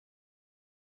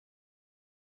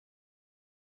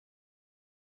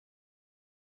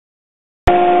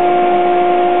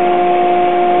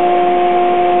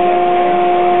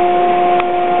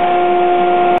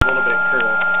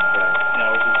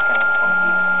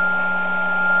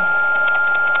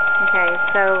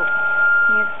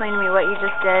explain to me what you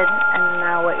just did and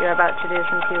now what you're about to do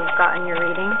since you've gotten your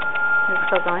reading? Is it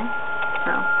still going?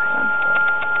 No.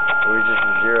 We just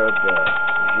zeroed the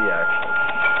z-axis.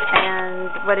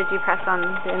 And what did you press on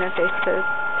the interface to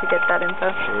get that info?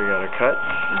 So we got a cut.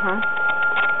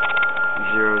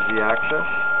 Zero z-axis.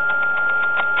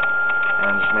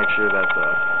 And just make sure that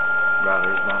the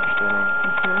router's not spinning.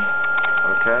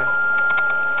 Okay.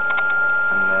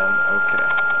 And then okay.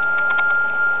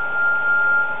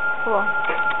 Cool.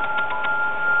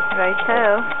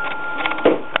 Righto.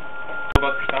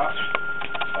 About the stops?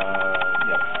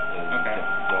 Yes. Okay.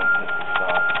 Don't hit the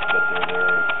stop, but they're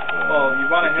there. Well, you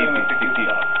want to hit them if they do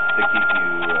stop. To keep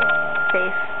you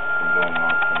safe from going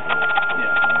off from the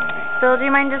community. Bill, do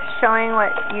you mind just showing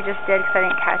what you just did? Because I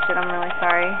didn't catch it. I'm really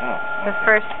sorry. Oh, The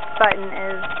first button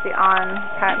is the on,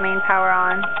 main power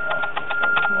on.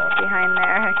 It's behind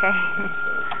there. Okay.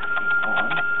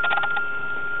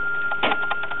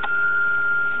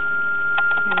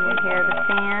 And you hear the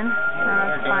fan.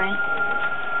 That's fine.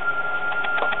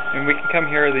 And we can come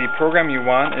here. The program you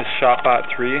want is Shopbot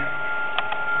 3.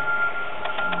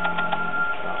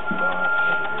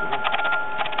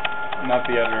 Not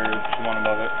the editor, it's the one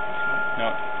above it.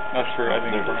 No, that's for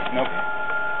editing. Nope.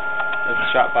 It's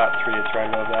Shopbot 3, it's right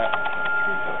above that.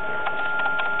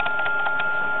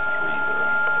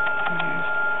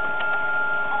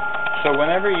 So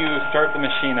whenever you start the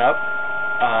machine up,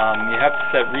 you have to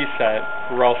set reset,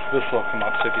 or else this will come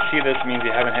up. So if you see this, it means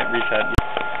you haven't hit reset.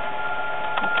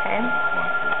 Okay.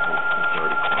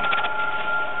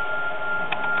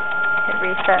 Hit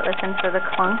reset, listen for the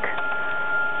clunk.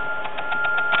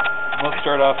 Let's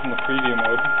start off in the preview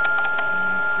mode.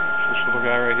 This little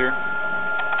guy right here.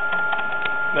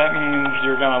 That means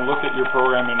you're going to look at your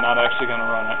program and not actually going to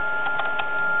run it.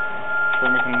 So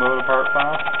then we can load a part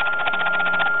file.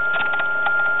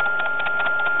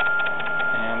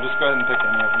 And just go ahead and pick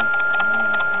any of them.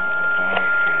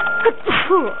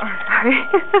 Sorry.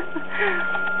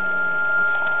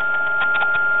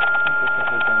 With the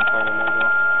heads on fire logo.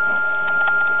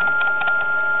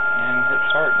 And hit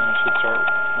start, and it should start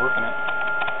working it.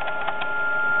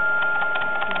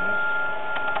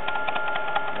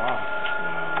 Wow.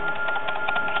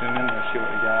 Zoom in there, see what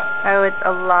we got. Oh, it's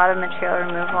a lot of material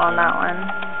removal on that one.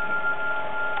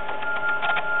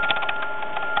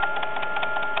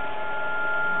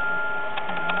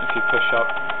 If you push up,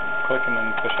 click and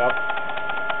then push up.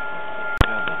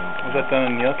 Was that done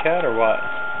in Neilcat or what?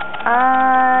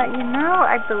 You know,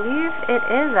 I believe it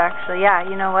is actually. Yeah,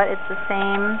 you know what? It's the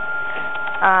same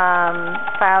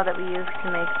file that we used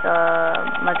to make the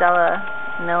Modella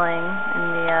milling in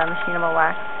the machinable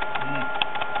wax.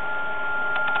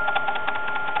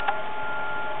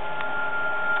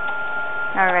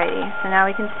 Alrighty, so now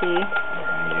we can see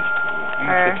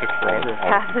our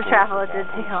path to travel. It did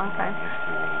take a long time.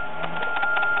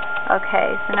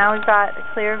 Okay, so now we've got a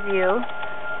clear view.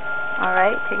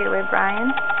 Alright, take it away,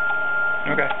 Brian.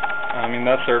 Okay. I mean,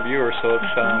 that's our viewer, so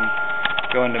let's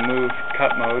go into move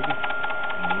cut mode.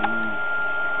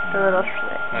 The little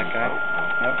slit. That guy.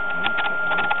 Yep.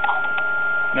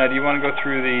 Now, do you want to go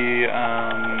through the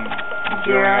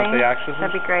zeroing out the axes?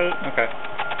 That'd be great. Okay.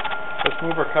 Let's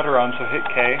move our cutter on, so hit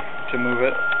K to move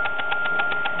it.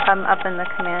 Up in the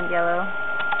command yellow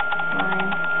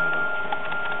line.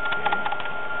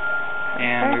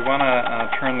 And we want to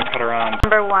turn the cutter on.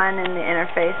 Number 1 in the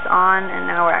interface on, and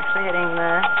now we're actually hitting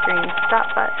the screen start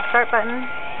button.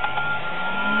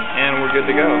 And we're good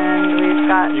to go. And we've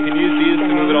got. You can use these to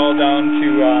move it all down to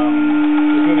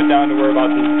just move it down to where about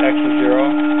the X is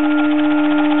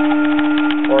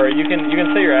 0. Or you can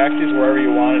set your axes wherever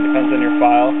you want. It depends on your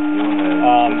file. You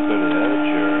want to just go to the edge,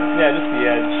 or? Yeah, just the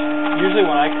edge. Usually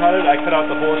when I cut it, I cut out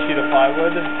the whole sheet of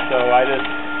plywood, so I just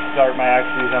start my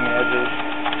axes on the edges.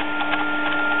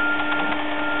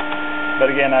 But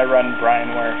again, I run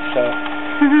Brianware, so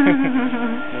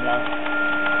you know.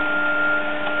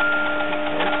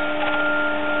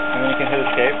 And then you can hit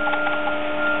escape.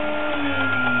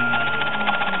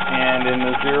 And in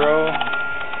the 0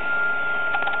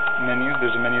 menu,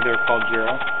 there's a menu there called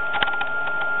 0.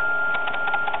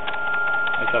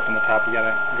 It's up in the top. You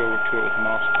gotta go to it with the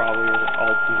mouse probably, or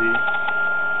Alt Z.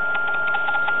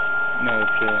 No,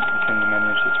 it's in the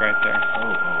menus. It's right there.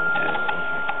 Oh, yeah.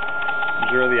 Okay.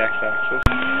 0 the x-axis.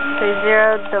 So we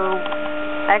zeroed the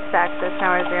x-axis.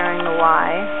 Now we're zeroing the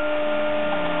y.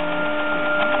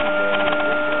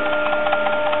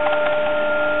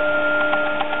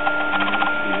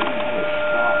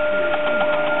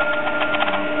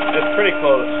 It's pretty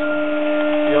close.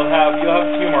 You'll have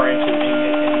a few more inches.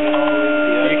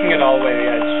 You can get all the way to the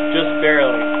edge, just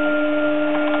barely.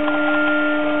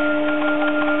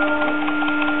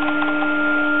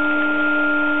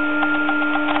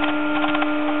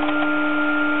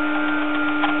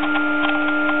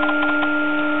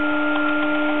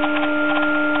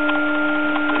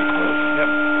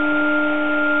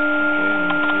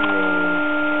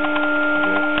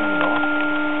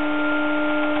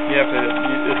 have to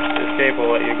escape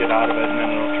will let you get out of it, and then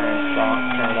it'll turn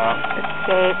it off.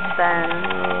 Escape, then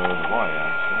The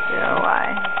y-axis. 0Y.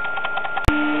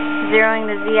 Zeroing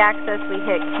the z-axis, we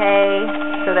hit K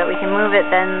so that we can move it,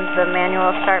 then the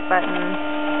manual start button.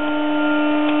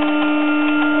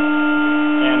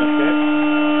 And escape.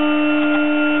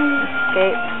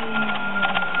 Escape.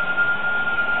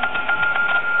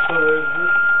 So there's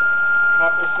this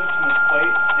copper switch and this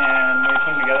plate, and when you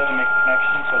put them together they make a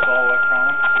connection, so it's all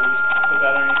electronic. So we just put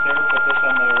that underneath there, put this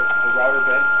on the router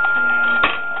bit, and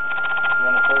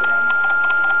run a program.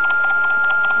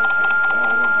 Okay. Well,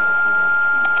 I don't have a program.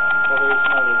 Well, there's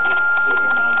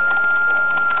one on there.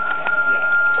 Yeah.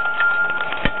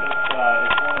 It's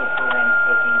one of the programs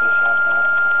built into Shopbot.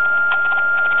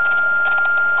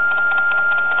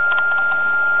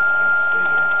 Stay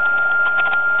there.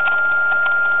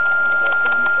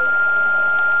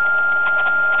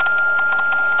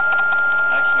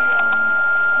 Actually,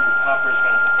 your copper is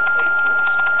going to hit the plate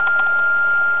first.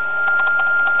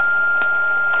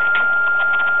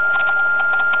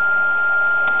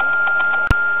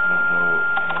 I don't know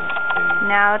how to stay.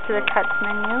 Now to the cuts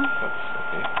menu. Cuts,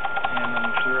 okay. And then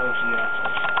 0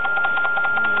 z-axis.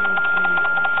 Okay.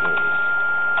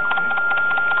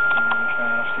 And we can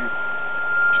ask you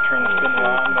to turn the spindle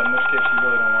on, but in this case you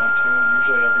really don't want to.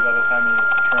 Usually every other time you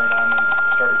turn it on and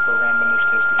start your program, but in this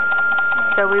case we don't.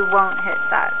 So we won't hit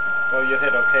that. Well, you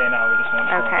hit OK now, we just won't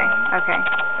turn it on. Okay.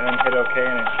 And then hit OK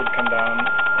and it should come down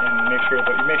and make sure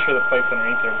the plate's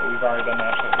underneath there, but we've already done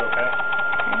that, so hit OK.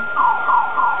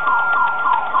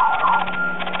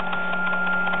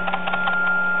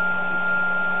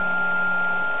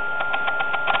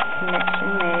 Connection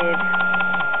made.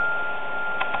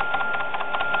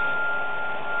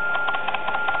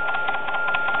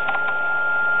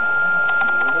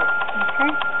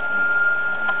 Okay.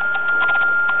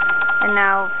 And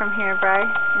now from here, Bry,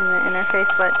 in the interface,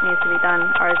 what needs to be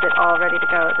done, or is it all ready to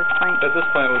go at this point? At this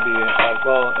point it would be,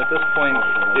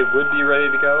 it would be ready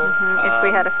to go. If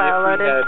we had a file loaded?